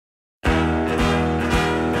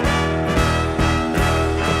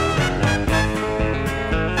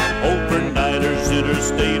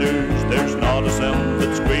interstaters, there's not a sound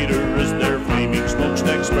that's greater as their flaming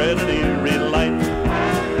smokestack spread an eerie light.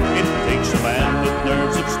 It takes a man with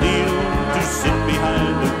nerves of steel to sit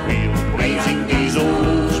behind the wheel, blazing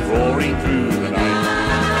diesels roaring through the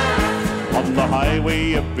night. On the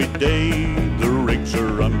highway every day, the rigs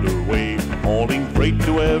are underway, hauling freight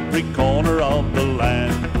to every corner of the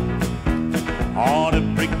land. On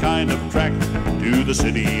every kind of track, to the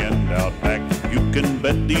city and out back, you can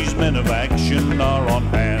bet these men of action are on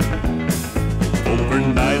hand.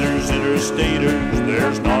 Overnighters, interstaters,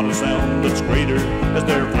 there's not a sound that's greater as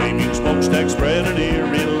their flaming smokestack spread an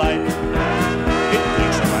eerie light. It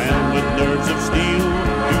takes a man with nerves of steel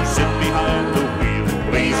to sit behind the wheel,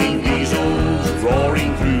 blazing diesels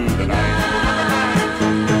roaring through the night.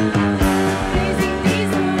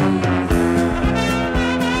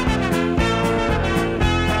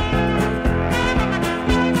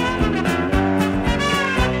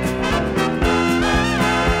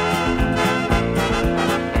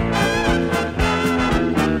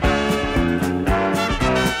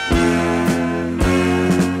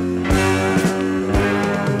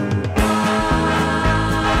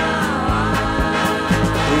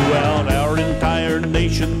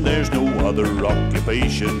 There's no other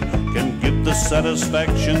occupation can give the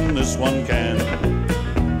satisfaction this one can.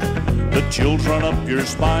 The chills run up your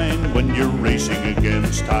spine when you're racing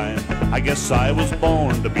against time. I guess I was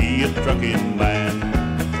born to be a trucking man.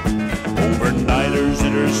 Overnighters,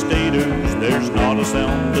 interstaters, there's not a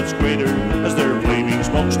sound that's greater as their flaming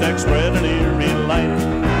smokestack spread an eerie light.